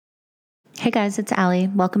Hey guys, it's Allie.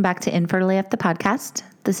 Welcome back to Infertile AF, the podcast.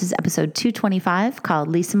 This is episode 225 called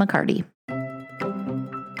Lisa McCarty.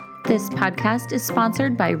 This podcast is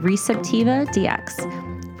sponsored by Receptiva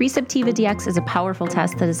DX. Receptiva DX is a powerful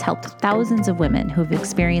test that has helped thousands of women who have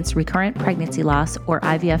experienced recurrent pregnancy loss or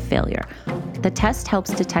IVF failure. The test helps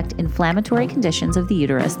detect inflammatory conditions of the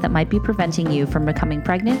uterus that might be preventing you from becoming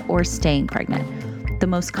pregnant or staying pregnant. The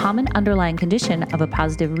most common underlying condition of a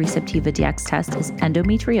positive Receptiva DX test is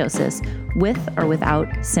endometriosis with or without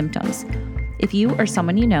symptoms. If you or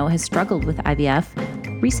someone you know has struggled with IVF,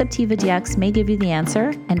 Receptiva DX may give you the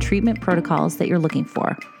answer and treatment protocols that you're looking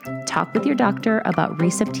for. Talk with your doctor about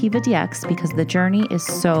Receptiva DX because the journey is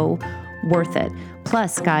so worth it.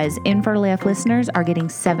 Plus, guys, Infertile AF listeners are getting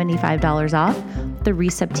 $75 off the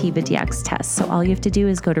Receptiva DX test. So all you have to do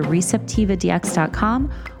is go to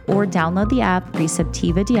receptivadx.com or download the app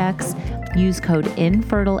Receptiva DX, use code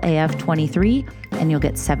INFERTILEAF23, and you'll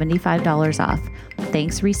get $75 off.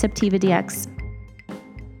 Thanks, Receptiva DX.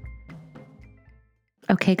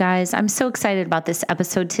 Okay, guys, I'm so excited about this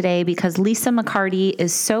episode today because Lisa McCarty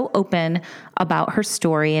is so open about her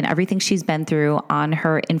story and everything she's been through on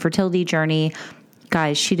her infertility journey.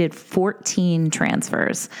 Guys, she did 14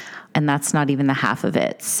 transfers, and that's not even the half of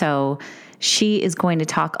it. So she is going to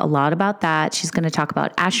talk a lot about that. She's going to talk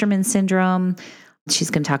about Asherman syndrome. She's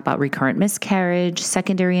going to talk about recurrent miscarriage,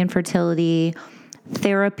 secondary infertility,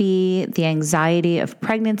 therapy, the anxiety of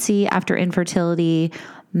pregnancy after infertility,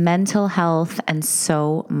 mental health, and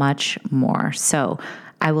so much more. So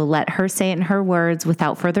I will let her say it in her words.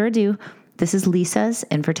 Without further ado, this is Lisa's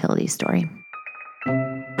infertility story.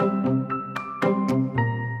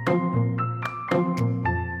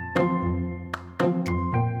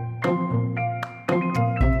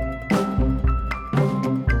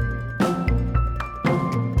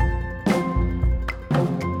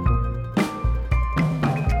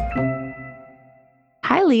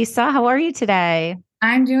 Hi, Lisa. How are you today?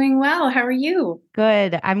 I'm doing well. How are you?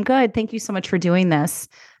 Good. I'm good. Thank you so much for doing this.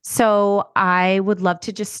 So I would love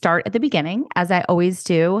to just start at the beginning, as I always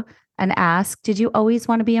do, and ask, did you always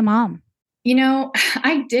want to be a mom? You know,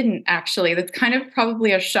 I didn't actually. That's kind of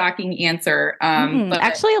probably a shocking answer. But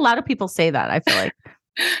actually, a lot of people say that, I feel like.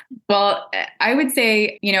 Well, I would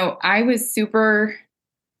say, I was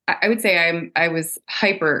I was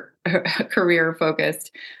hyper career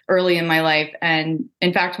focused early in my life. And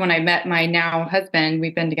in fact, when I met my now husband,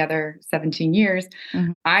 we've been together 17 years.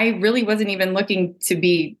 Mm-hmm. I really wasn't even looking to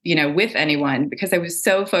be, with anyone because I was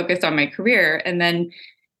so focused on my career. And then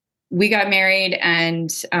we got married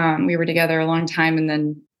and we were together a long time and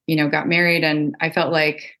then, got married. And I felt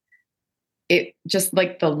like it just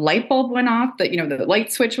like the light bulb went off, the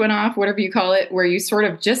light switch went off, whatever you call it, where you sort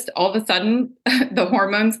of just all of a sudden the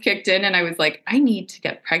hormones kicked in and I was like, I need to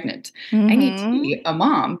get pregnant. Mm-hmm. I need to be a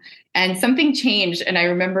mom. And something changed. And I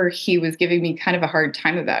remember he was giving me kind of a hard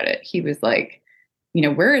time about it. He was like,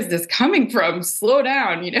 where is this coming from? Slow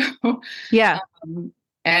down, Yeah.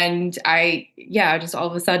 And just all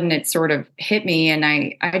of a sudden it sort of hit me and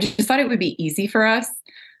I just thought it would be easy for us.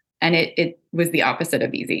 And it was the opposite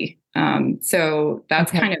of easy. So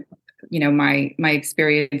that's kind of, my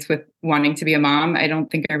experience with wanting to be a mom. I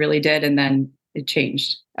don't think I really did. And then it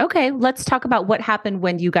changed. Okay. Let's talk about what happened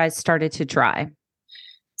when you guys started to try.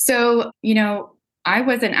 So, I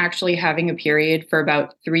wasn't actually having a period for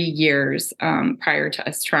about 3 years prior to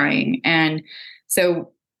us trying. And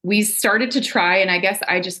so we started to try, and I guess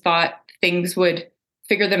I just thought things would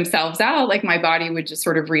figure themselves out, like my body would just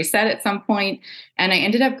sort of reset at some point. And I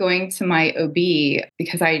ended up going to my OB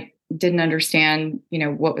because I didn't understand,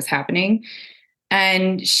 what was happening.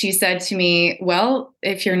 And she said to me, well,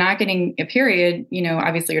 if you're not getting a period,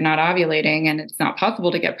 obviously you're not ovulating and it's not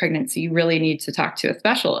possible to get pregnant. So you really need to talk to a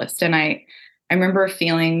specialist. And I remember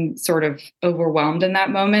feeling sort of overwhelmed in that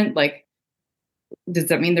moment. Like, does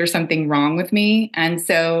that mean there's something wrong with me? And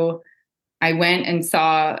so I went and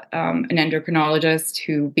saw an endocrinologist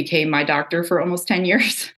who became my doctor for almost 10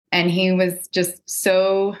 years. And he was just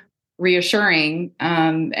so reassuring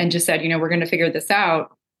and just said, we're going to figure this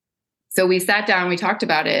out. So we sat down, we talked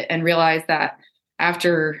about it and realized that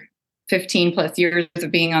after 15 plus years of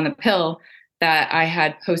being on the pill, that I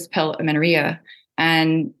had post-pill amenorrhea.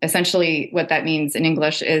 And essentially what that means in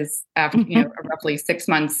English is after, roughly 6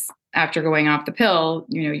 months after going off the pill,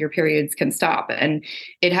 your periods can stop. And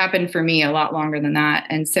it happened for me a lot longer than that.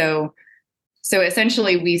 And so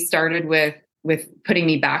essentially we started with putting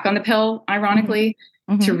me back on the pill, ironically,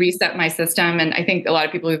 to reset my system. And I think a lot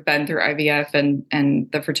of people who've been through IVF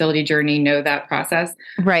and the fertility journey know that process.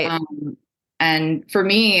 Right. And for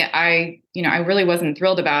me, I really wasn't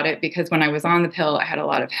thrilled about it because when I was on the pill, I had a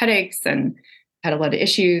lot of headaches and had a lot of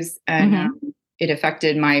issues, and it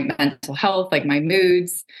affected my mental health, like my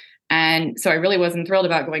moods. And so I really wasn't thrilled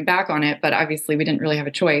about going back on it, but obviously we didn't really have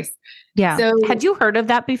a choice. Yeah. So had you heard of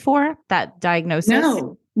that before, that diagnosis?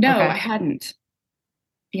 No, Okay. I hadn't.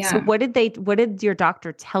 Yeah. So what did your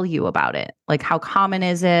doctor tell you about it? Like, how common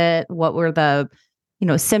is it? What were the,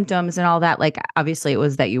 symptoms and all that? Like, obviously it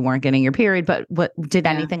was that you weren't getting your period, but what did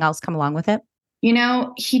anything else come along with it?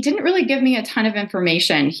 He didn't really give me a ton of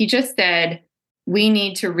information. He just said, we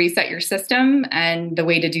need to reset your system. And the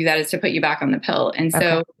way to do that is to put you back on the pill. And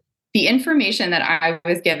so the information that I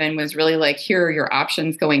was given was really like, here are your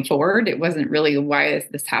options going forward. It wasn't really, why is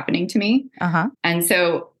this happening to me? And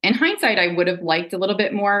so in hindsight, I would have liked a little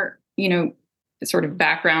bit more, sort of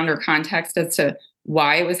background or context as to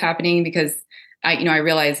why it was happening, because I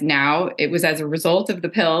realize now it was as a result of the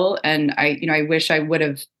pill. And I wish I would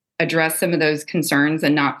have addressed some of those concerns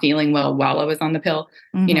and not feeling well while I was on the pill,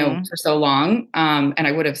 for so long. And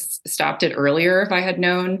I would have stopped it earlier if I had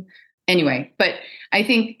known. Anyway, but I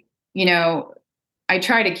think, I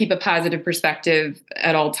try to keep a positive perspective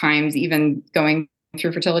at all times, even going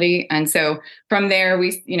through fertility. And so from there,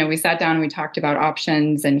 we sat down and we talked about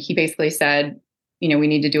options. And he basically said, we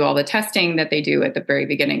need to do all the testing that they do at the very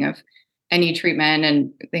beginning of any treatment.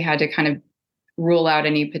 And they had to kind of rule out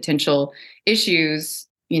any potential issues,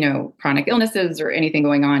 chronic illnesses or anything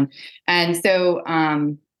going on. And so,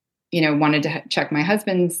 wanted to check my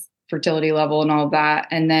husband's fertility level and all of that.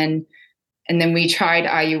 And then we tried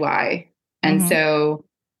IUI. And so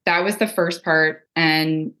that was the first part.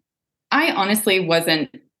 And I honestly wasn't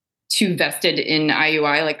too vested in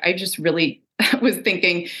IUI. Like, I just really was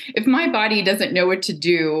thinking, if my body doesn't know what to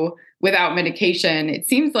do without medication, it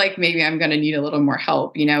seems like maybe I'm going to need a little more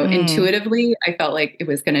help. Intuitively, I felt like it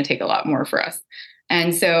was going to take a lot more for us.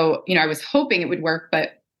 And so, I was hoping it would work,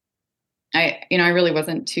 but I really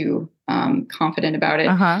wasn't too confident about it.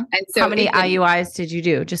 And so how many IUIs did you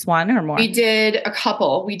do? Just one or more? We did a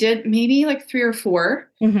couple. We did maybe like 3 or 4.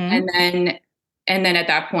 And then at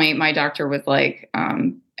that point, my doctor was like,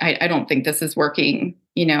 I don't think this is working.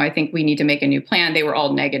 I think we need to make a new plan. They were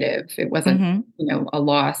all negative. It wasn't, a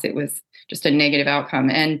loss. It was just a negative outcome.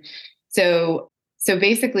 And so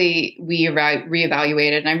basically we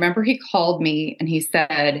reevaluated. And I remember he called me and he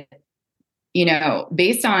said,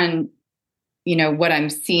 based on, what I'm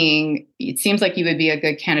seeing, it seems like you would be a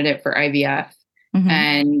good candidate for IVF.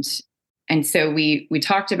 And so we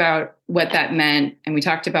talked about what that meant, and we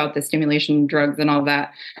talked about the stimulation drugs and all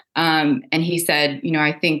that. And he said,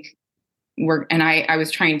 I think I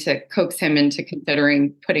was trying to coax him into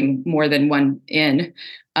considering putting more than one in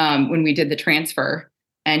when we did the transfer.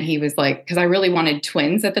 And he was like, because I really wanted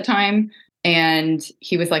twins at the time. And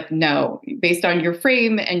he was like, no, based on your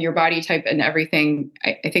frame and your body type and everything,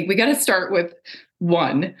 I think we got to start with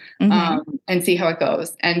one and see how it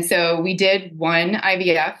goes. And so we did one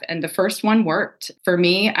IVF, and the first one worked. For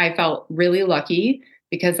me, I felt really lucky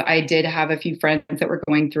because I did have a few friends that were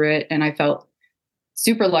going through it, and I felt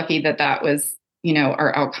super lucky that was,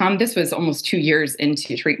 our outcome. This was almost 2 years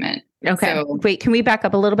into treatment. Okay. So, wait, can we back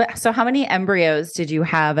up a little bit? So how many embryos did you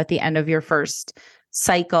have at the end of your first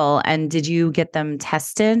cycle, and did you get them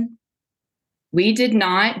tested? We did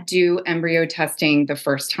not do embryo testing the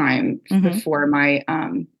first time before my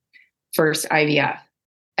first IVF.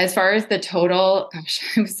 As far as the total, gosh,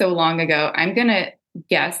 it was so long ago, I'm going to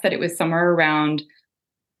guess that it was somewhere around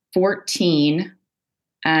 14,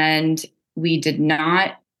 and they did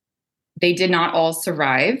not all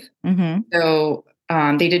survive. So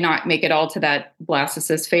they did not make it all to that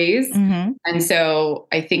blastocyst phase. And so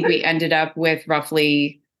I think we ended up with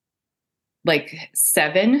roughly like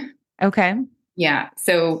 7. Okay. Yeah.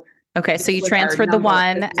 So you transferred the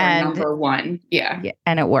one and number one. Yeah.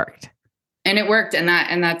 And it worked. And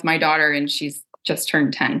that's my daughter, and she's just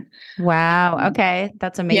turned 10. Wow. Okay.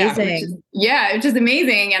 That's amazing. Which is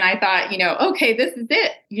amazing. And I thought, okay, this is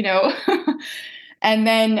it, and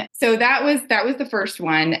then, so that was the first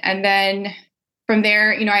one. And then from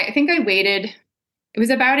there, I think I waited, it was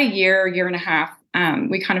about a year and a half.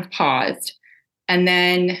 We kind of paused, and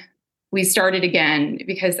then we started again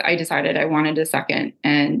because I decided I wanted a second,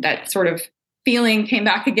 and that sort of feeling came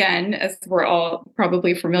back again, as we're all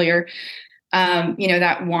probably familiar,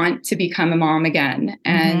 that want to become a mom again.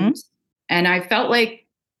 And I felt like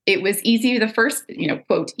it was easy. The first,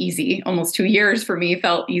 quote, easy, almost 2 years for me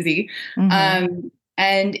felt easy. And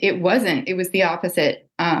it wasn't, it was the opposite.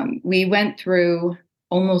 We went through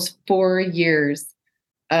almost 4 years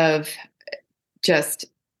of just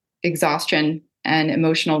exhaustion and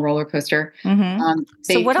emotional roller coaster.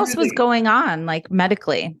 So what else was going on, like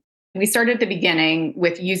medically? We started at the beginning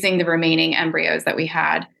with using the remaining embryos that we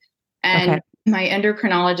had. And my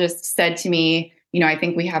endocrinologist said to me, I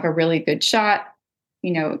think we have a really good shot.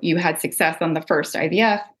 You had success on the first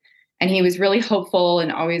IVF. And he was really hopeful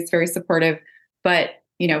and always very supportive. But,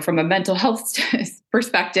 from a mental health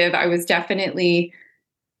perspective, I was definitely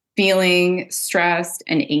feeling stressed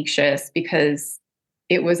and anxious because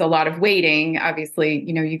it was a lot of waiting. Obviously,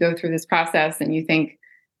 you go through this process and you think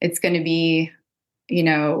it's going to be,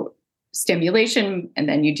 stimulation, and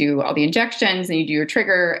then you do all the injections and you do your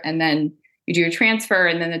trigger, and then you do your transfer,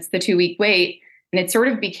 and then it's the 2-week wait. And it sort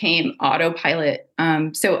of became autopilot.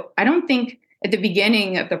 So I don't think at the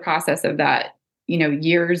beginning of the process of that,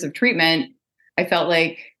 years of treatment, I felt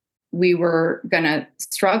like we were going to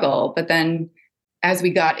struggle. But then as we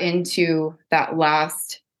got into that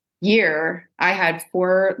last year, I had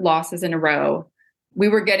 4 losses in a row. We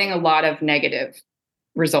were getting a lot of negative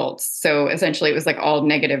results. So essentially it was like all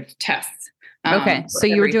negative tests. Okay. So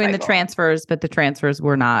you were doing the transfers, but the transfers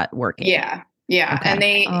were not working. Yeah. Yeah. Okay. And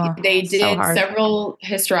they did several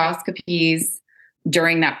hysteroscopies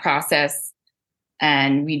during that process.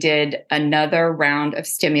 And we did another round of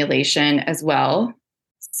stimulation as well.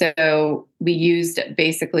 So we used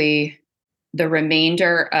basically the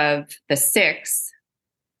remainder of the 6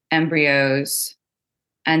 embryos.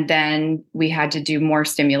 And then we had to do more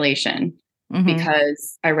stimulation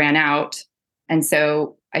because I ran out. And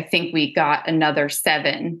so I think we got another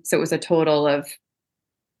 7. So it was a total of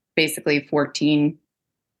basically 14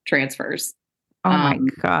 transfers. Oh my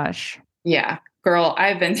gosh. Yeah. Girl,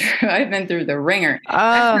 I've been through the ringer.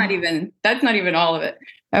 That's not even all of it.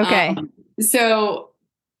 Okay. So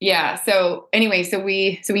anyway, so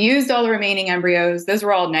we used all the remaining embryos. Those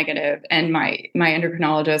were all negative. And my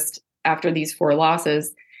endocrinologist, after these 4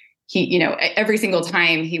 losses, he, every single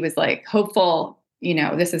time he was like hopeful,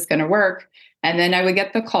 this is going to work. And then I would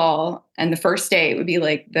get the call, and the first day it would be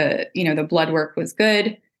like the blood work was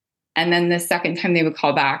good. And then the second time they would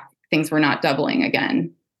call back, things were not doubling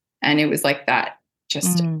again. And it was like that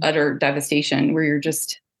just utter devastation where you're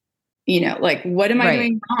just, like, what am I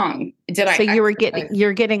doing wrong? So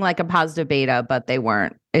you're getting like a positive beta, but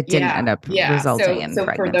it didn't end up resulting in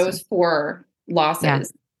pregnancy. For those 4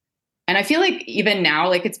 losses, and I feel like even now,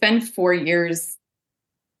 like it's been 4 years,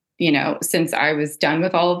 since I was done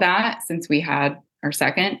with all of that, since we had our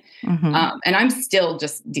second. And I'm still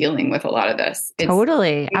just dealing with a lot of this.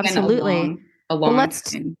 Totally. Absolutely. A long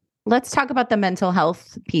let's talk about the mental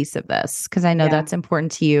health piece of this, because I know that's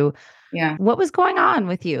important to you. Yeah. What was going on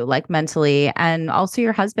with you, like mentally, and also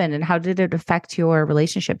your husband, and how did it affect your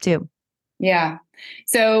relationship too? Yeah.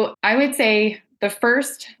 So I would say the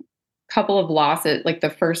first couple of losses, like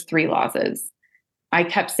the first 3 losses, I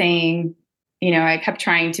kept saying, I kept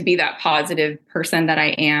trying to be that positive person that I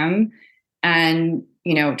am, and,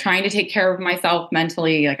 trying to take care of myself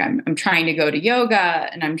mentally. Like I'm trying to go to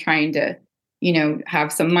yoga, and I'm trying to,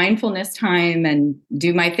 have some mindfulness time and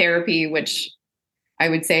do my therapy, which I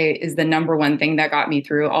would say is the number one thing that got me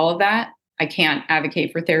through all of that. I can't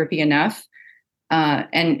advocate for therapy enough.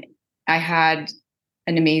 And I had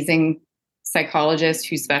an amazing psychologist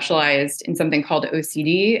who specialized in something called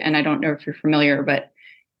OCD. And I don't know if you're familiar, but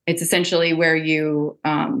it's essentially where you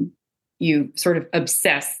sort of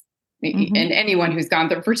obsess. And anyone who's gone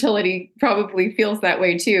through fertility probably feels that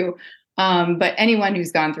way too. But anyone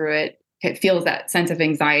who's gone through it feels that sense of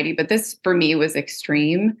anxiety. But this for me was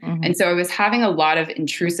extreme. And so I was having a lot of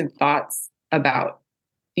intrusive thoughts about,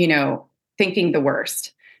 thinking the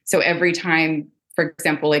worst. So every time, for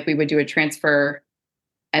example, like we would do a transfer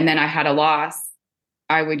and then I had a loss,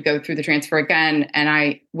 I would go through the transfer again, and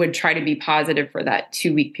I would try to be positive for that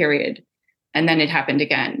 2-week period. And then it happened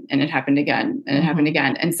again, and it happened again, and it happened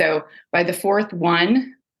again. And so by the 4th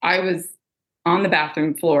one, I was on the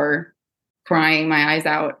bathroom floor crying my eyes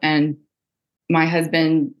out. And my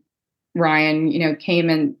husband, Ryan, came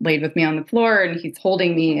and laid with me on the floor, and he's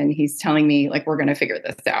holding me and he's telling me, like, we're going to figure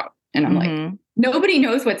this out. And I'm like, nobody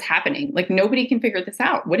knows what's happening. Like, nobody can figure this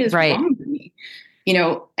out. What is wrong with me?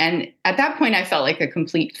 And at that point I felt like a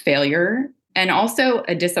complete failure, and also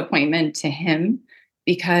a disappointment to him,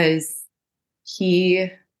 because he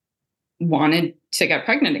wanted to get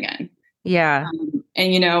pregnant again. Yeah.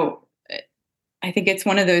 And, I think it's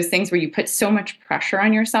one of those things where you put so much pressure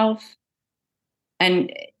on yourself.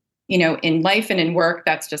 And, in life and in work,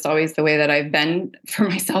 that's just always the way that I've been for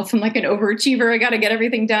myself. I'm like an overachiever. I got to get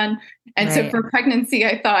everything done. And so for pregnancy,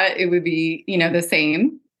 I thought it would be, the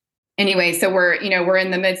same. Anyway, so we're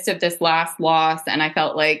in the midst of this last loss, and I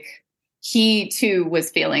felt like he too was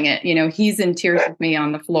feeling it. He's in tears with me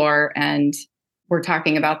on the floor, and we're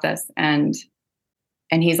talking about this, and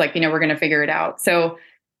he's like, we're going to figure it out. So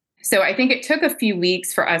I think it took a few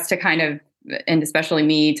weeks for us to kind of, and especially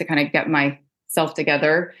me, to kind of get my myself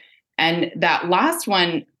together. And that last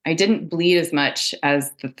one, I didn't bleed as much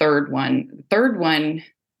as the third one. The third one,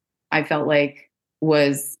 I felt like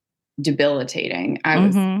was debilitating. I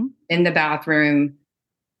was in the bathroom,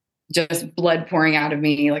 just blood pouring out of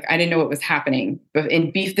me. Like I didn't know what was happening. But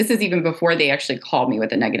this is even before they actually called me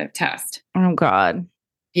with a negative test. Oh God.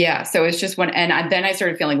 Yeah. So it's just then I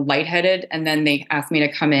started feeling lightheaded, and then they asked me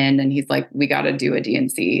to come in, and he's like, we got to do a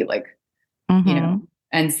DNC, like,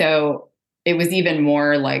 and so it was even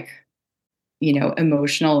more like,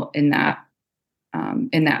 emotional in that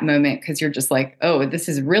moment. 'Cause you're just like, oh, this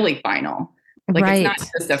is really final. Like, It's not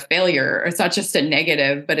just a failure, or it's not just a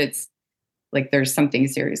negative, but it's like, there's something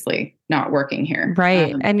seriously not working here.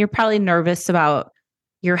 Right. And you're probably nervous about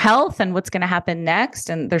your health and what's going to happen next.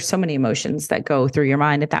 And there's so many emotions that go through your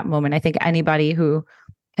mind at that moment. I think anybody who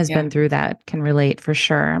has been through that can relate for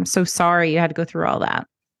sure. I'm so sorry you had to go through all that.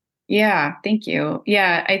 Yeah. Thank you.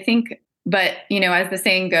 Yeah. I think, but as the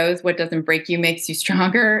saying goes, what doesn't break you makes you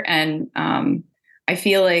stronger. And I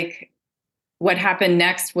feel like what happened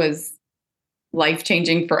next was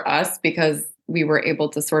life-changing for us because we were able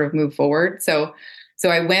to sort of move forward. So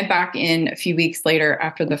I went back in a few weeks later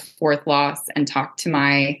after the fourth loss and talked to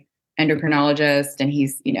my endocrinologist, and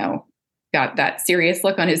he's, got that serious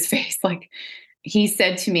look on his face. Like, he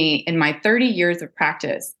said to me, in my 30 years of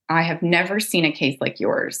practice, I have never seen a case like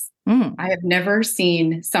yours. I have never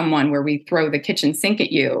seen someone where we throw the kitchen sink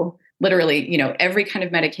at you, literally, every kind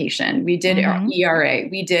of medication. We did our ERA.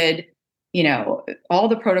 We did, all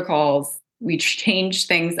the protocols. We changed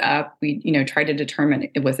things up. We, tried to determine,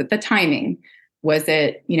 was it the timing? Was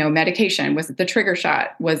it, medication? Was it the trigger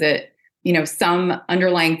shot? Was it, some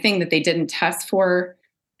underlying thing that they didn't test for?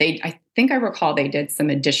 I think I recall they did some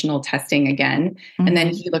additional testing again. And then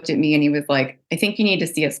he looked at me and he was like, I think you need to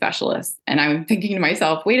see a specialist. And I'm thinking to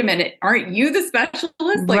myself, wait a minute, aren't you the specialist?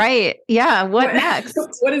 Like, right. Yeah. What next?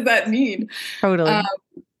 What does that mean? Totally.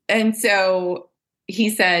 And so he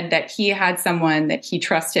said that he had someone that he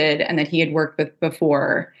trusted and that he had worked with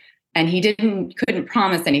before. And he couldn't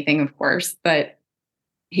promise anything, of course, but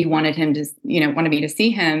he wanted him to, wanted me to see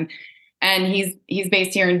him. And he's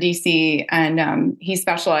based here in DC, and he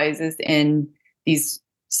specializes in these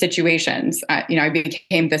situations. I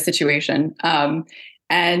became the situation.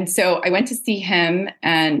 And so I went to see him,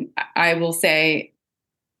 and I will say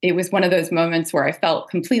it was one of those moments where I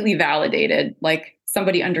felt completely validated, like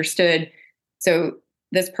somebody understood. So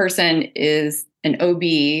this person is an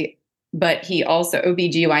OB, but he also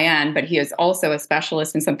OBGYN, but he is also a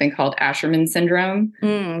specialist in something called Asherman syndrome.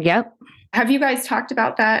 Yep. Have you guys talked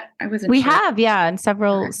about that? I wasn't We sure. have, yeah, in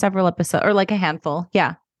several episodes, or like a handful.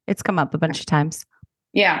 Yeah. It's come up a bunch of times.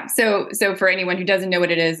 Yeah. So for anyone who doesn't know what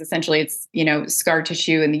it is, essentially it's, scar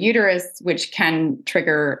tissue in the uterus, which can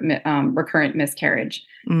trigger recurrent miscarriage.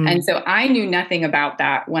 And so I knew nothing about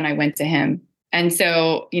that when I went to him. And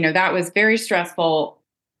so, that was very stressful,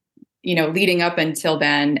 leading up until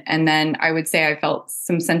then. And then I would say I felt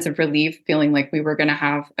some sense of relief, feeling like we were going to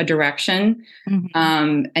have a direction.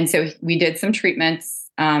 And so we did some treatments.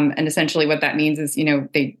 And essentially what that means is,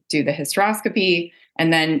 they do the hysteroscopy.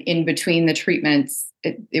 And then in between the treatments,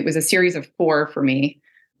 it was a series of 4 for me.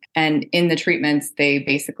 And in the treatments, they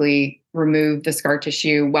basically remove the scar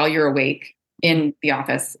tissue while you're awake in the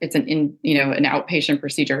office. It's an outpatient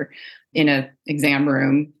procedure in a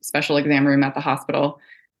special exam room at the hospital.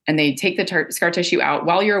 And they take the scar tissue out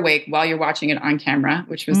while you're awake, while you're watching it on camera,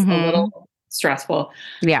 which was a little stressful.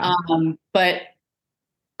 Yeah. But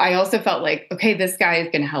I also felt like, okay, this guy is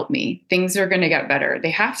going to help me. Things are going to get better. They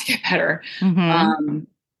have to get better.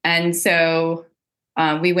 And so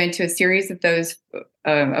we went to a series of those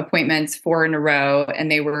appointments, 4 in a row,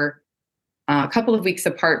 and they were a couple of weeks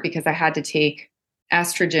apart because I had to take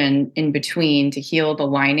estrogen in between to heal the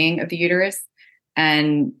lining of the uterus.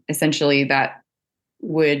 And essentially that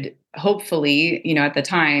would hopefully, at the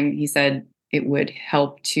time, he said it would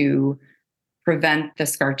help to prevent the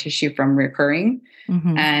scar tissue from recurring.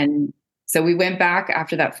 And so we went back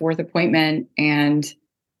after that 4th appointment, and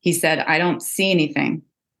he said, I don't see anything.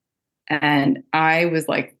 And I was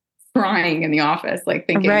like crying in the office, like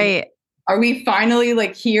thinking, right. Are we finally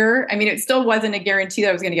like here? I mean, it still wasn't a guarantee that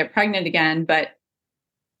I was going to get pregnant again, but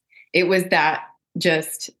it was that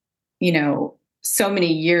just, so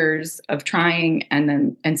many years of trying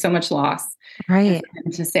and so much loss. Right.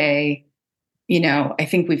 And to say, I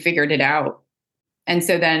think we figured it out. And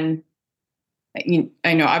so then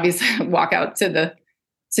I know obviously I walk out to the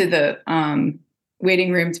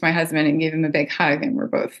waiting room to my husband and gave him a big hug, and we're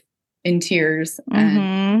both in tears.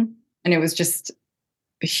 And it was just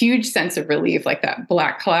a huge sense of relief, like that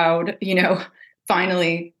black cloud,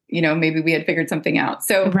 finally, maybe we had figured something out.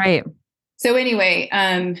 So, right. So anyway,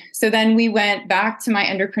 so then we went back to my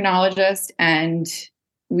endocrinologist and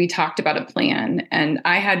we talked about a plan, and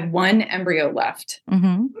I had one embryo left.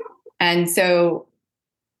 Mm-hmm. And so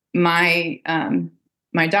my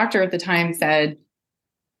doctor at the time said,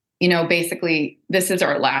 basically, this is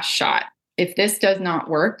our last shot. If this does not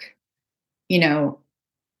work,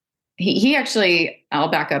 he actually, I'll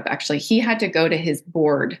back up. Actually, he had to go to his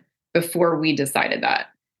board before we decided that.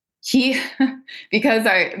 Because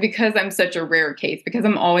I'm such a rare case, because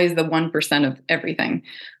I'm always the 1% of everything.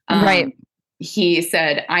 Right. He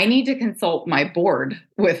said, I need to consult my board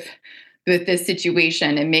with this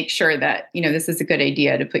situation and make sure that, this is a good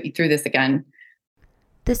idea to put you through this again.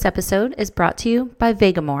 This episode is brought to you by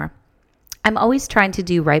Vegamore. I'm always trying to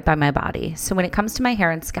do right by my body. So when it comes to my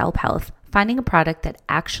hair and scalp health, finding a product that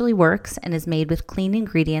actually works and is made with clean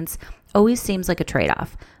ingredients always seems like a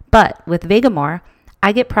trade-off. But with Vegamore,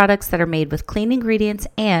 I get products that are made with clean ingredients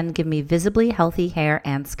and give me visibly healthy hair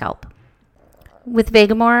and scalp. With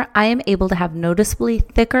Vegamore, I am able to have noticeably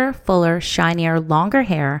thicker, fuller, shinier, longer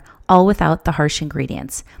hair, all without the harsh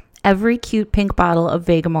ingredients. Every cute pink bottle of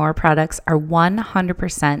Vegamore products are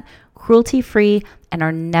 100% cruelty-free and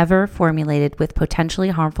are never formulated with potentially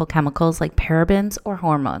harmful chemicals like parabens or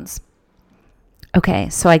hormones. Okay,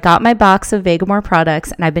 so I got my box of Vegamore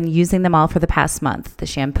products and I've been using them all for the past month. The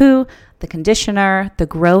shampoo, the conditioner, the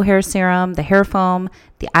Grow Hair Serum, the hair foam,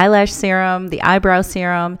 the eyelash serum, the eyebrow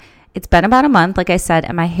serum. It's been about a month, like I said,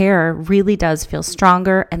 and my hair really does feel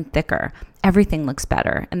stronger and thicker. Everything looks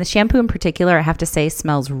better. And the shampoo in particular, I have to say,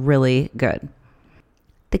 smells really good.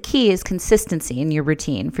 The key is consistency in your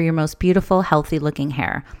routine for your most beautiful, healthy looking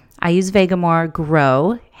hair. I use Vegamore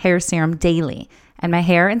Grow Hair Serum daily, and my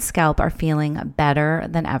hair and scalp are feeling better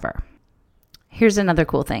than ever. Here's another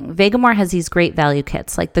cool thing. Vegamore has these great value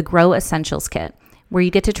kits like the Grow Essentials Kit, where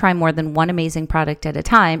you get to try more than one amazing product at a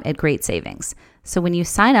time at great savings. So when you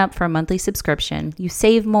sign up for a monthly subscription, you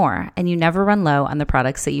save more and you never run low on the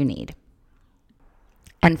products that you need.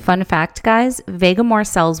 And fun fact, guys, Vegamore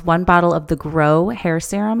sells one bottle of the Grow Hair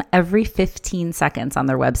Serum every 15 seconds on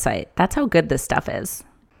their website. That's how good this stuff is.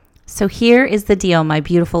 So here is the deal, my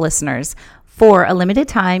beautiful listeners. For a limited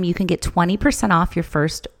time, you can get 20% off your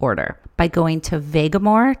first order by going to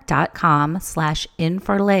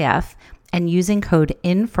vegamore.com/infertileaf and using code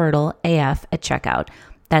INFERTILEAF at checkout.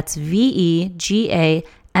 That's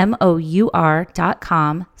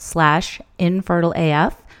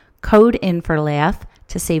vegamor.com/infertileaf, code INFERTILEAF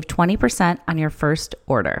to save 20% on your first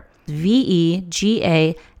order.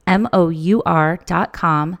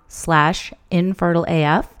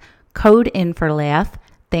 vegamor.com/infertileaf, code INFERTILEAF.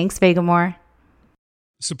 Thanks, Vegamore.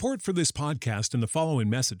 Support for this podcast and the following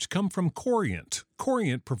message come from Corient.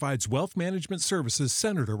 Corient provides wealth management services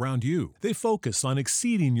centered around you. They focus on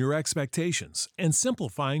exceeding your expectations and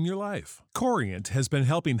simplifying your life. Corient has been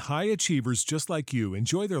helping high achievers just like you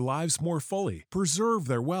enjoy their lives more fully, preserve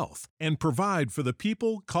their wealth, and provide for the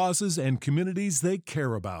people, causes, and communities they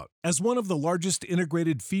care about. As one of the largest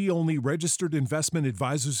integrated fee-only registered investment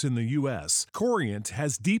advisors in the U.S., Corient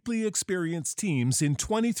has deeply experienced teams in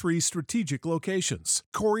 23 strategic locations.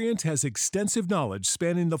 Corient has extensive knowledge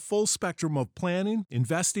spanning the full spectrum of planning,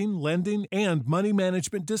 investing, lending, and money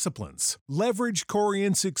management disciplines. Leverage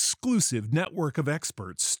Corient's exclusive network of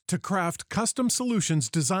experts to craft custom solutions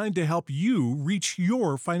designed to help you reach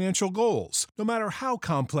your financial goals, no matter how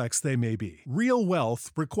complex they may be. Real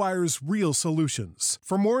wealth requires real solutions.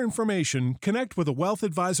 For more information, connect with a wealth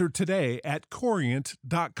advisor today at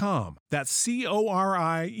Corient.com. That's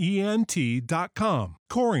Corient.com.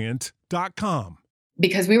 Corient.com.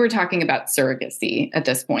 Because we were talking about surrogacy at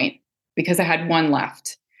this point, because I had one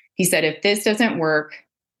left. He said, if this doesn't work,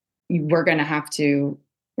 we're going to have to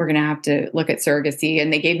look at surrogacy.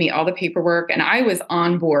 And they gave me all the paperwork and I was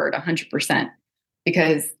on board 100%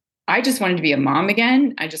 because I just wanted to be a mom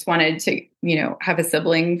again. I just wanted to, have a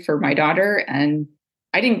sibling for my daughter. And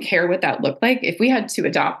I didn't care what that looked like. If we had to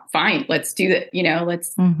adopt, fine, let's do that.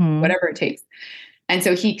 Let's whatever it takes. And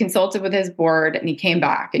so he consulted with his board and he came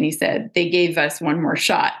back and he said, they gave us one more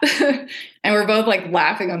shot. And we're both like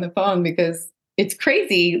laughing on the phone because it's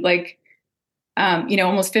crazy. Like,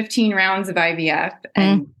 almost 15 rounds of IVF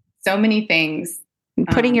and so many things.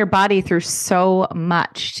 Putting your body through so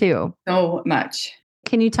much too. So much.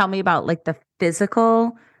 Can you tell me about like the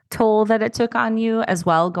physical toll that it took on you as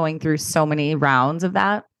well, going through so many rounds of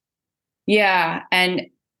that? Yeah. And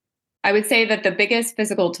I would say that the biggest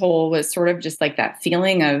physical toll was sort of just like that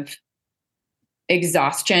feeling of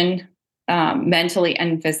exhaustion, mentally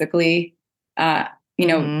and physically,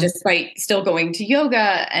 despite still going to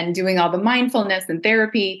yoga and doing all the mindfulness and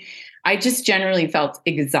therapy, I just generally felt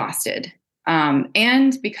exhausted.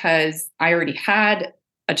 And because I already had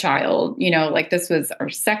a child, like this was our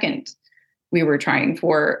second we were trying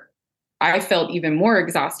for, I felt even more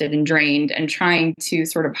exhausted and drained and trying to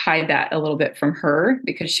sort of hide that a little bit from her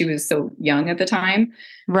because she was so young at the time.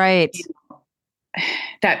 Right.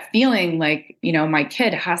 That feeling like, my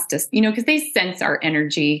kid has to, because they sense our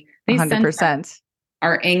energy, they 100%. sense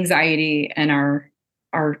our anxiety and our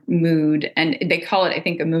mood. And they call it, I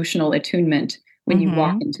think, emotional attunement when you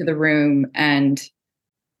walk into the room and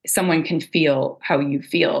someone can feel how you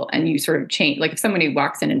feel and you sort of change. Like if somebody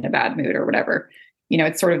walks in a bad mood or whatever,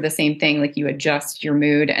 it's sort of the same thing, like you adjust your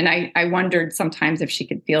mood. And I wondered sometimes if she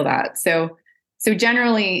could feel that. So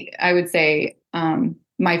generally I would say,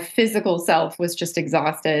 my physical self was just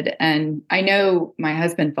exhausted. And I know my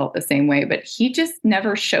husband felt the same way, but he just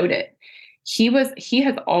never showed it. He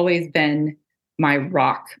has always been my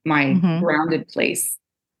rock, my grounded place.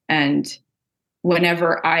 And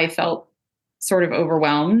whenever I felt sort of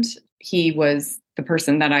overwhelmed, he was the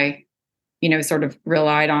person that I, sort of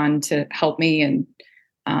relied on to help me. And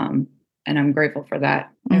I'm grateful for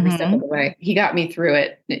that every step of the way. He got me through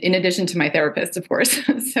it, in addition to my therapist, of course.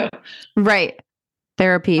 So, right.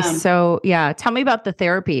 Therapy. So yeah, tell me about the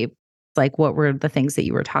therapy. Like, what were the things that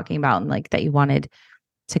you were talking about and like that you wanted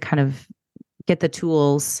to kind of get the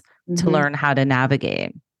tools to learn how to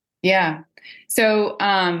navigate? Yeah. So,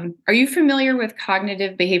 are you familiar with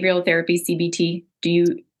cognitive behavioral therapy,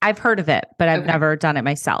 CBT? I've heard of it, but I've never done it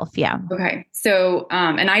myself. Yeah. Okay. So,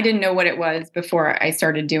 and I didn't know what it was before I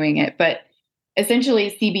started doing it, but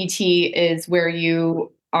essentially CBT is where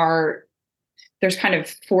there's kind of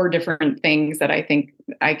 4 different things that I think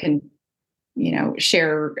I can,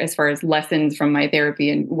 share as far as lessons from my therapy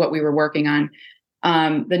and what we were working on.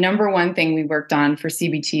 The number one thing we worked on for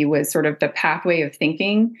CBT was sort of the pathway of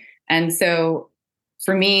thinking. And so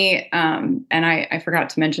for me, and I forgot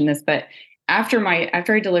to mention this, but after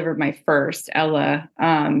I delivered my first, Ella,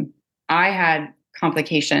 I had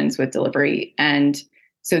complications with delivery. And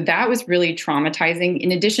so that was really traumatizing.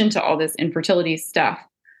 In addition to all this infertility stuff,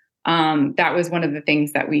 that was one of the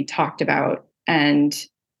things that we talked about and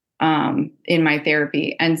in my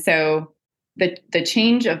therapy. And so the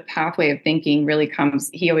change of pathway of thinking really comes,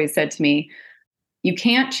 he always said to me, you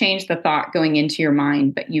can't change the thought going into your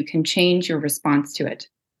mind, but you can change your response to it.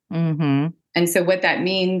 And so what that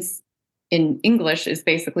means in English is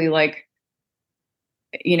basically like,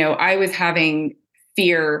 I was having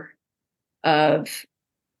fear of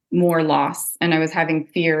more loss, and I was having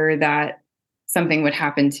fear that something would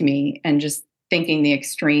happen to me, and just thinking the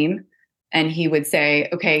extreme. And he would say,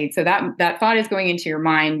 okay, so that thought is going into your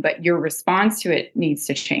mind, but your response to it needs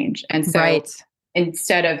to change. And so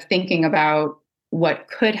instead of thinking about what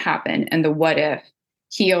could happen and the what if,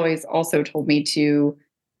 he always also told me to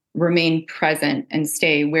remain present and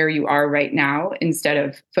stay where you are right now instead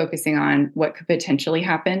of focusing on what could potentially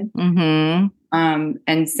happen.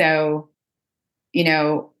 And so,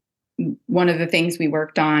 one of the things we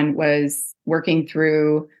worked on was working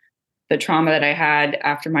through the trauma that I had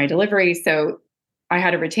after my delivery. So I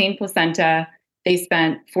had a retained placenta. They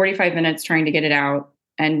spent 45 minutes trying to get it out.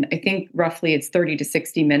 And I think roughly it's 30 to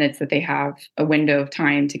 60 minutes that they have a window of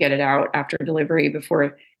time to get it out after delivery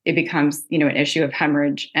before it becomes, an issue of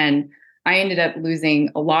hemorrhage. And I ended up losing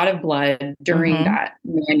a lot of blood during that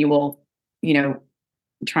manual,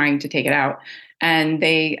 trying to take it out. And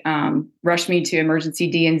they rushed me to emergency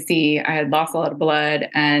D&C. I had lost a lot of blood.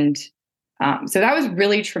 And so that was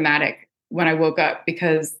really traumatic when I woke up,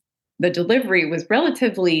 because the delivery was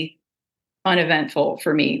relatively uneventful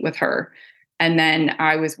for me with her. And then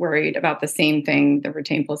I was worried about the same thing, the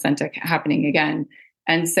retained placenta, happening again.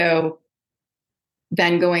 And so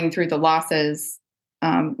then going through the losses,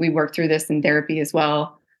 we worked through this in therapy as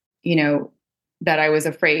well, that I was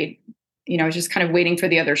afraid, I was just kind of waiting for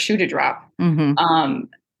the other shoe to drop.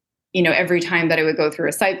 Every time that I would go through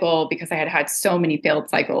a cycle, because I had had so many failed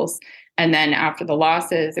cycles. And then after the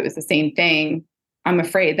losses, it was the same thing. I'm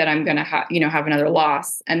afraid that I'm going to have another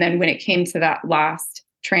loss. And then when it came to that last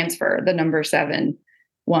transfer, the number 7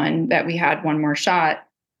 one that we had one more shot,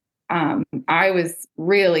 I was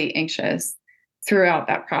really anxious throughout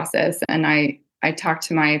that process. And I talked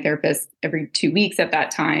to my therapist every 2 weeks at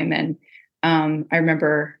that time. And I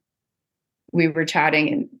remember we were chatting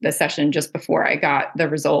in the session just before I got the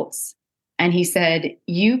results. And he said,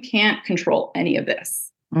 you can't control any of this.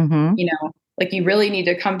 Like you really need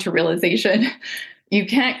to come to realization. You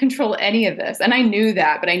can't control any of this. And I knew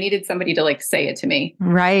that, but I needed somebody to say it to me.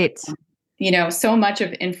 Right. So much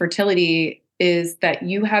of infertility is that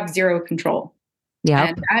you have zero control. Yeah.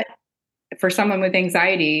 And that, for someone with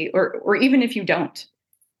anxiety, or even if you don't,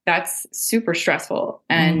 that's super stressful,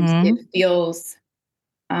 and it feels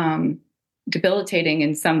debilitating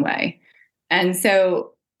in some way. And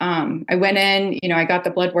so I went in, I got the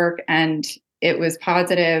blood work and it was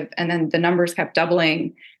positive, and then the numbers kept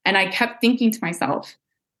doubling. And I kept thinking to myself,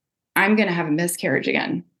 I'm going to have a miscarriage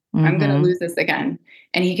again. I'm going to lose this again.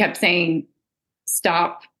 And he kept saying,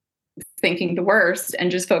 stop thinking the worst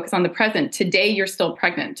and just focus on the present. Today, you're still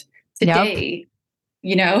pregnant. Today,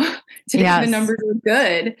 today the numbers are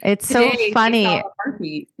good. It's today, so funny.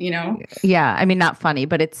 Heartbeat, Yeah. I mean, not funny,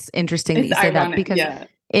 but it's interesting that you say that, because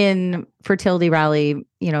in fertility rally,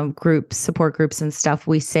 groups, support groups and stuff,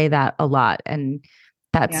 we say that a lot. And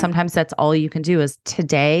that sometimes that's all you can do is,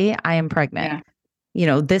 today I am pregnant.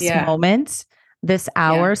 This moment, this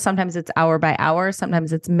hour, sometimes it's hour by hour,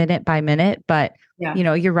 sometimes it's minute by minute, but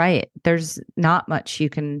you're right. There's not much you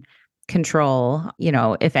can control,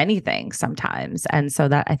 if anything, sometimes. And so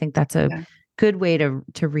I think that's a good way to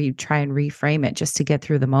try and reframe it, just to get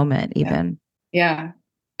through the moment even. Yeah.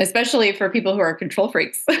 Especially for people who are control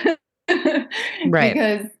freaks. Right.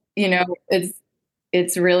 Because,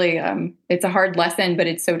 it's really, it's a hard lesson, but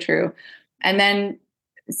it's so true. And then,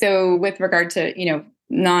 so with regard to,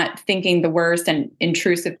 not thinking the worst and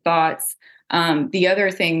intrusive thoughts, the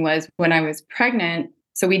other thing was when I was pregnant,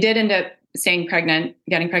 so we did end up getting pregnant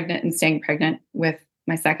and staying pregnant with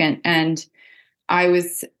my second. And I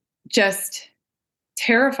was just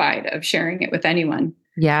terrified of sharing it with anyone.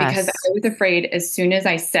 Yes. Because I was afraid as soon as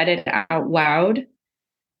I said it out loud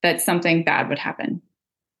that something bad would happen.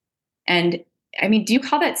 And I mean, do you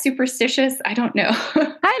call that superstitious? I don't know.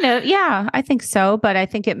 I know. Yeah, I think so. But I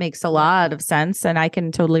think it makes a lot of sense. And I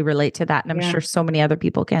can totally relate to that. And I'm sure so many other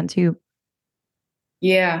people can too.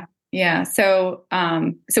 Yeah. Yeah. So,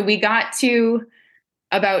 so we got to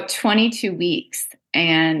about 22 weeks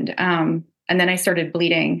and then I started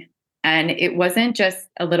bleeding, and it wasn't just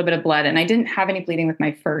a little bit of blood. And I didn't have any bleeding with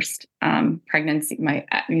my first pregnancy,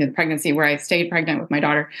 the pregnancy where I stayed pregnant with my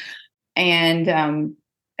daughter. And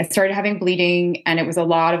I started having bleeding, and it was a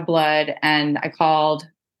lot of blood. And I called,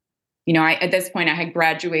 at this point I had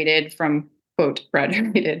graduated from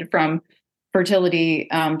fertility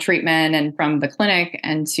treatment and from the clinic,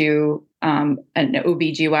 and to an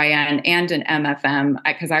OBGYN and an MFM,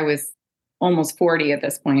 because I was almost 40 at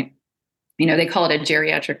this point. They call it a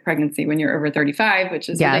geriatric pregnancy when you're over 35, which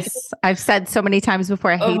is ridiculous. I've said so many times before,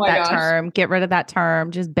 I hate that term. Get rid of that term.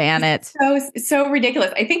 Just ban it. So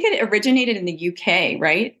ridiculous. I think it originated in the UK,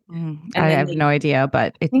 right? I have no idea,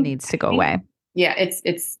 but it needs to go away. Yeah,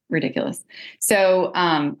 it's ridiculous. So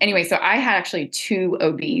anyway, so I had actually two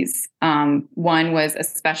OBs. One was a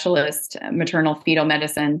specialist, maternal fetal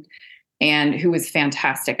medicine, and who was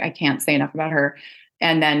fantastic. I can't say enough about her.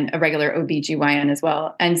 And then a regular OBGYN as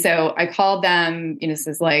well. And so I called them, this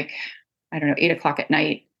is like, I don't know, 8:00 at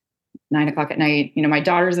night, 9:00 at night, my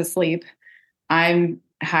daughter's asleep. I'm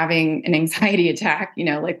having an anxiety attack,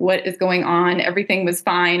 like what is going on? Everything was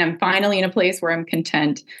fine. I'm finally in a place where I'm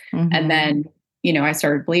content. And then, I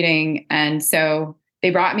started bleeding. And so they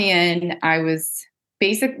brought me in. I was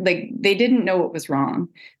basically, they didn't know what was wrong.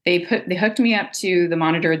 They hooked me up to the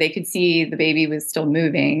monitor. They could see the baby was still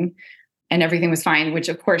moving and everything was fine, which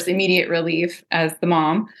of course, immediate relief as the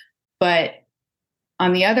mom. But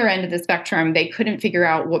on the other end of the spectrum, they couldn't figure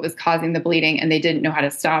out what was causing the bleeding, and they didn't know how to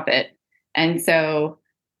stop it. And so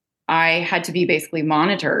I had to be basically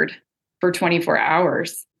monitored for 24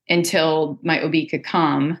 hours until my OB could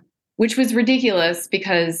come, which was ridiculous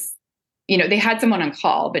because, they had someone on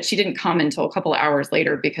call, but she didn't come until a couple of hours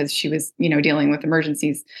later because she was, dealing with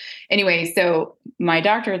emergencies. Anyway, so my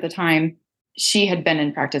doctor at the time, she had been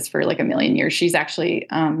in practice for like a million years. She's actually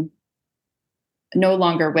no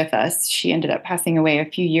longer with us. She ended up passing away a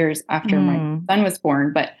few years after my son was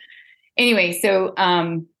born. But anyway, so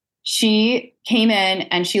she came in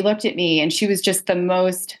and she looked at me, and she was just the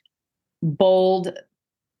most bold,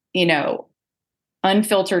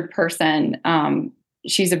 unfiltered person.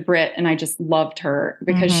 She's a Brit, and I just loved her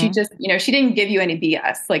because she just, she didn't give you any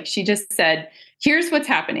BS. Like, she just said, here's what's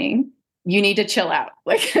happening. You need to chill out.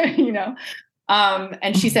 Like,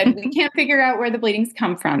 and she said, we can't figure out where the bleeding's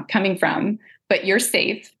coming from, but you're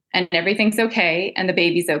safe and everything's okay. And the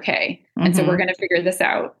baby's okay. And so we're going to figure this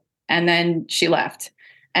out. And then she left.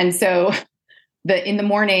 And so in the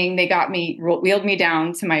morning, they wheeled me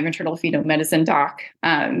down to my maternal fetal medicine doc,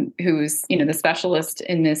 who's, the specialist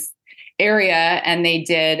in this area. And they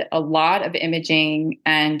did a lot of imaging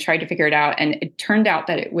and tried to figure it out. And it turned out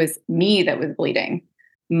that it was me that was bleeding.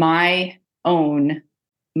 My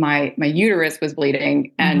uterus was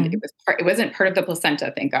bleeding, and it wasn't part of the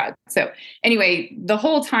placenta, thank God. So anyway, the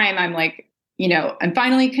whole time I'm like, I'm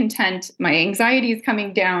finally content. My anxiety is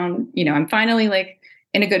coming down. I'm finally like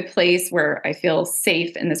in a good place where I feel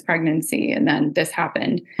safe in this pregnancy. And then this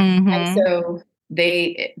happened. And so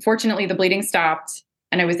fortunately, the bleeding stopped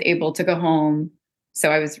and I was able to go home. So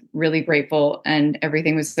I was really grateful and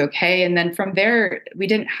everything was okay. And then from there, we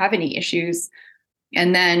didn't have any issues.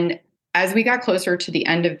 And then as we got closer to the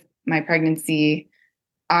end of my pregnancy,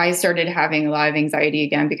 I started having a lot of anxiety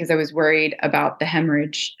again because I was worried about the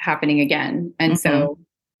hemorrhage happening again. And so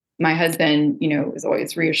my husband, was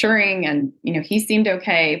always reassuring and, he seemed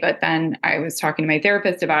okay. But then I was talking to my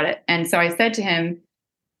therapist about it. And so I said to him,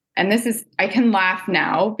 and I can laugh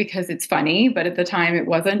now because it's funny, but at the time it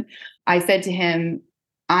wasn't. I said to him,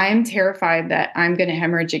 I'm terrified that I'm going to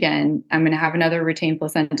hemorrhage again. I'm going to have another retained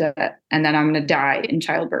placenta and then I'm going to die in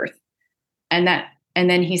childbirth. And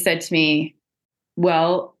then he said to me,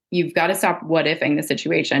 well, you've got to stop what ifing the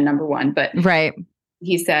situation, number one. But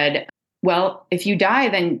he said, well, if you die,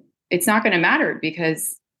 then it's not going to matter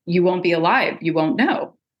because you won't be alive. You won't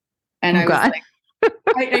know. And I was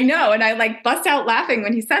like, I know. And I like bust out laughing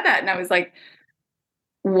when he said that. And I was like,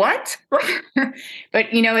 what? But,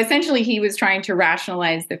 essentially he was trying to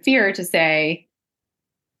rationalize the fear to say,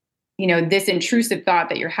 this intrusive thought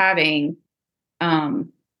that you're having,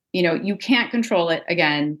 you can't control it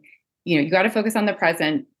again. You got to focus on the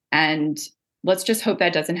present and let's just hope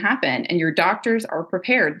that doesn't happen. And your doctors are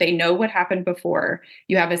prepared. They know what happened before.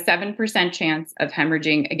 You have a 7% chance of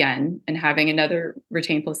hemorrhaging again and having another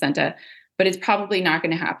retained placenta, but it's probably not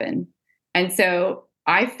going to happen. And so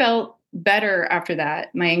I felt better after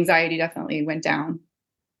that. My anxiety definitely went down.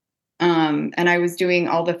 And I was doing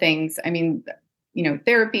all the things,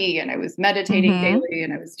 therapy, and I was meditating daily,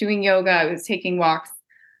 and I was doing yoga. I was taking walks.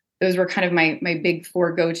 Those were kind of my big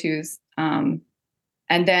 4 go-tos. And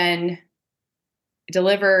then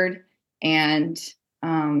delivered and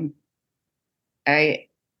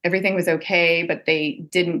everything was okay, but they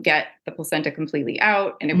didn't get the placenta completely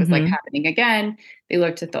out. And it was like happening again. They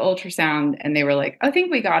looked at the ultrasound and they were like, I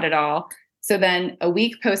think we got it all. So then a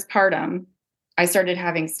week postpartum, I started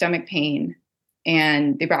having stomach pain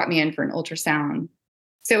and they brought me in for an ultrasound.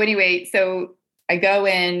 So anyway, so I go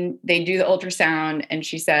in, they do the ultrasound and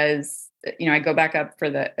she says, I go back up for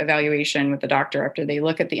the evaluation with the doctor after they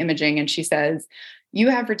look at the imaging and she says, you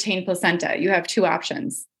have retained placenta. You have 2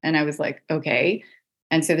 options. And I was like, okay.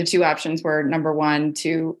 And so the 2 options were, number 1,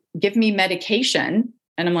 to give me medication.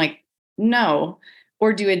 And I'm like, no,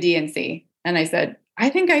 or do a D&C. And I said, I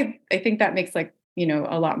think that makes a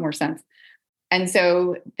lot more sense. And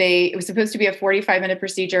so it was supposed to be a 45-minute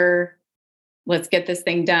procedure. Let's get this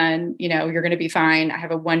thing done. You're going to be fine. I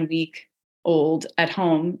have a 1-week-old at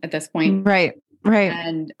home at this point. Right.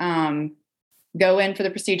 And go in for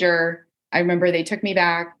the procedure. I remember they took me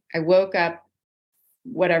back. I woke up,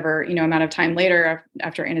 whatever, amount of time later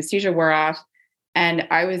after anesthesia wore off. And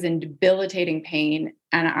I was in debilitating pain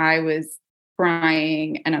and I was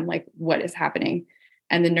crying. And I'm like, what is happening?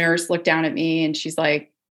 And the nurse looked down at me and she's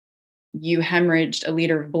like, you hemorrhaged a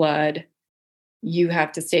liter of blood. You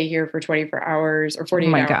have to stay here for 24 hours or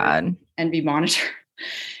 48 hours God. And be monitored.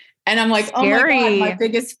 And I'm like, Scary. Oh my God, my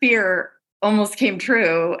biggest fear almost came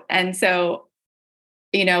true. And so,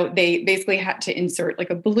 they basically had to insert like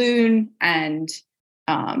a balloon and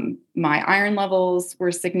my iron levels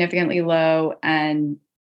were significantly low. And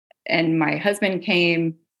my husband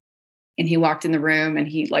came and he walked in the room and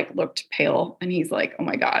he like looked pale and he's like, oh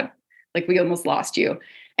my God, like we almost lost you.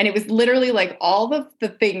 And it was literally like all of the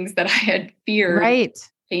things that I had feared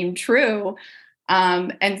came true.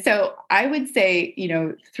 And so I would say,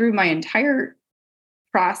 through my entire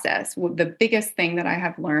process, the biggest thing that I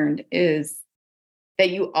have learned is that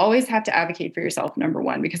you always have to advocate for yourself, number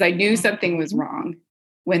 1, because I knew something was wrong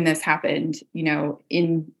when this happened,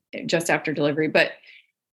 in just after delivery. But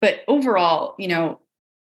overall,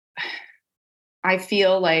 I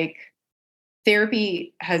feel like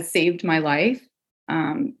therapy has saved my life.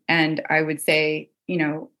 And I would say,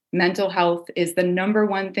 mental health is the number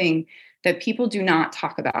 1 thing that people do not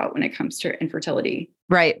talk about when it comes to infertility.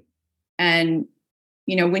 Right. And,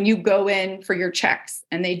 when you go in for your checks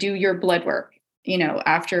and they do your blood work,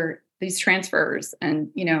 after these transfers and,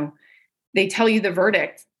 they tell you the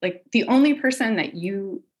verdict, like the only person that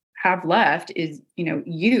you have left is,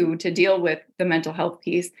 you to deal with the mental health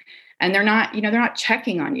piece. And they're not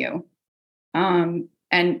checking on you. And,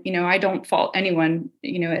 I don't fault anyone,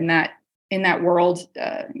 in that world,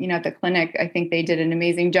 at the clinic. I think they did an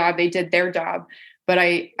amazing job. They did their job, but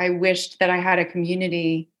I wished that I had a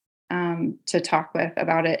community to talk with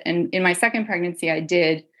about it. And in my second pregnancy, I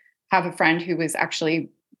did have a friend who was actually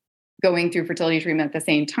going through fertility treatment at the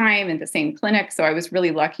same time in the same clinic. So I was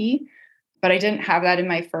really lucky. But I didn't have that in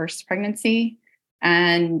my first pregnancy.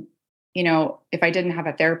 And, if I didn't have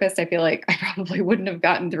a therapist, I feel like I probably wouldn't have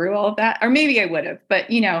gotten through all of that. Or maybe I would have, but,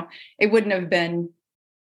 it wouldn't have been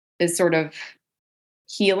as sort of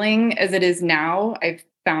healing as it is now. I've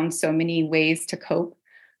found so many ways to cope.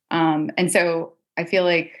 And so I feel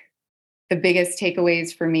like the biggest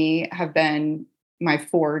takeaways for me have been my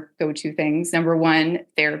 4 go-to things. Number 1,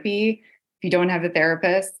 therapy. If you don't have a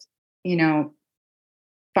therapist,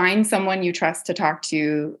 find someone you trust to talk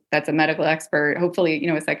to that's a medical expert, hopefully,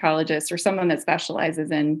 a psychologist or someone that specializes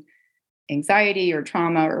in anxiety or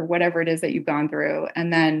trauma or whatever it is that you've gone through.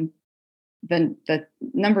 And then the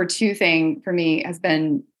number 2 thing for me has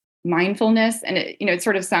been mindfulness. And it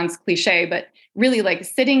sort of sounds cliche, but really like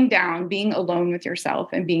sitting down, being alone with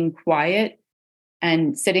yourself and being quiet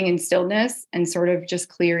and sitting in stillness and sort of just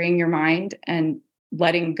clearing your mind and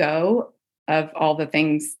letting go of all the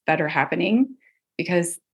things that are happening.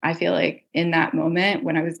 Because I feel like in that moment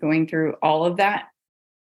when I was going through all of that,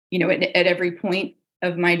 at every point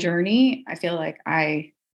of my journey, I feel like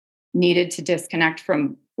I needed to disconnect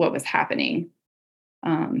from what was happening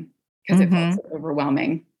because it felt so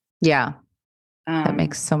overwhelming. Yeah. That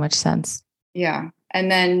makes so much sense. Yeah.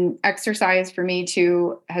 And then exercise for me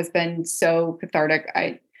too has been so cathartic.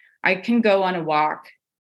 I can go on a walk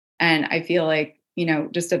and I feel like,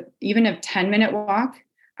 just even a 10-minute walk.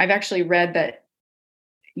 I've actually read that,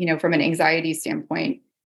 from an anxiety standpoint,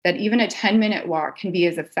 that even a 10-minute walk can be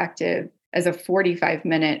as effective as a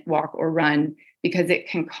 45-minute walk or run because it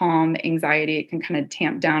can calm anxiety. It can kind of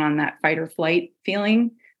tamp down on that fight or flight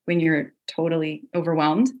feeling when you're totally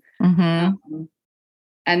overwhelmed. Mm-hmm.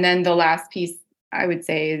 And then the last piece I would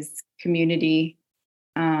say is community.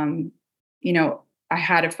 I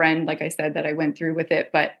had a friend, like I said, that I went through with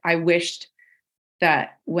it, but I wished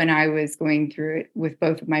that when I was going through it with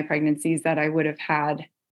both of my pregnancies, that I would have had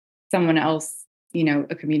someone else,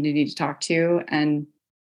 a community to talk to. And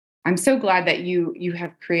I'm so glad that you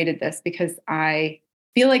have created this because I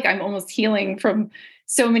feel like I'm almost healing from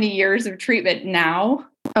so many years of treatment now.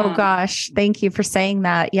 Oh gosh, thank you for saying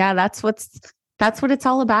that. Yeah, that's what it's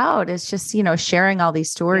all about. It's just, sharing all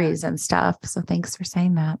these stories and stuff. So thanks for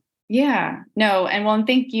saying that. Yeah, no. And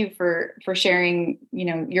thank you for sharing,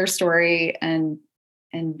 your story and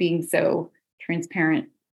being so transparent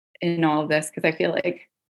in all of this. Cause I feel like,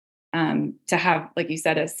 to have, like you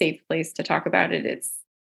said, a safe place to talk about it,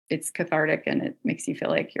 it's cathartic and it makes you feel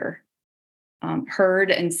like you're,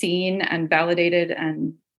 heard and seen and validated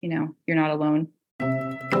and, you're not alone.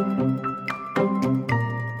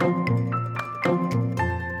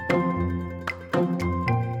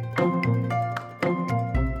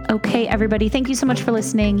 Okay, everybody, thank you so much for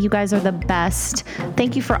listening. You guys are the best.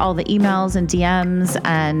 Thank you for all the emails and DMs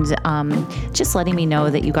and just letting me know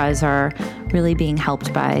that you guys are really being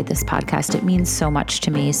helped by this podcast. It means so much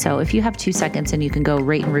to me. So if you have 2 seconds and you can go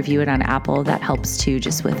rate and review it on Apple, that helps too,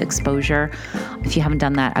 just with exposure. If you haven't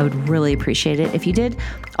done that, I would really appreciate it if you did.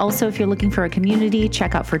 Also, if you're looking for a community,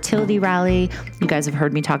 check out Fertility Rally. You guys have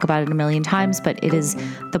heard me talk about it a million times, but it is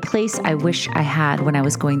the place I wish I had when I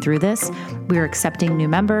was going through this. We're accepting new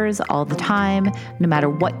members all the time. No matter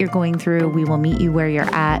what you're going through, we will meet you where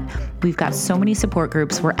you're at. We've got so many support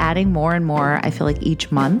groups. We're adding more and more, I feel like,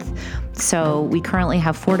 each month. So we currently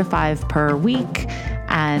have 4 to 5 per week,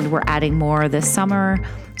 and we're adding more this summer.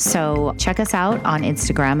 So check us out on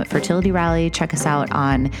Instagram at Fertility Rally. Check us out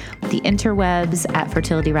on the interwebs at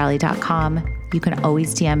fertilityrally.com. You can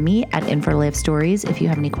always DM me at InferLife Stories if you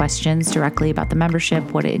have any questions directly about the membership,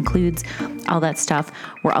 what it includes, all that stuff.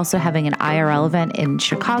 We're also having an IRL event in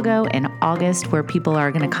Chicago in August where people are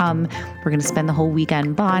going to come. We're going to spend the whole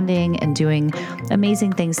weekend bonding and doing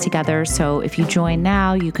amazing things together. So if you join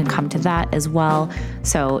now, you can come to that as well.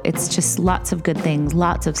 So it's just lots of good things,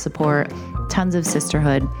 lots of support, tons of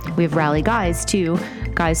sisterhood. We have Rally Guys too,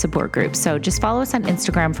 guys support groups. So just follow us on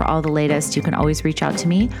Instagram for all the latest. You can always reach out to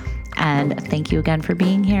me. And thank you again for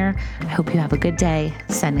being here. I hope you have a good day.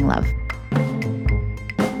 Sending love.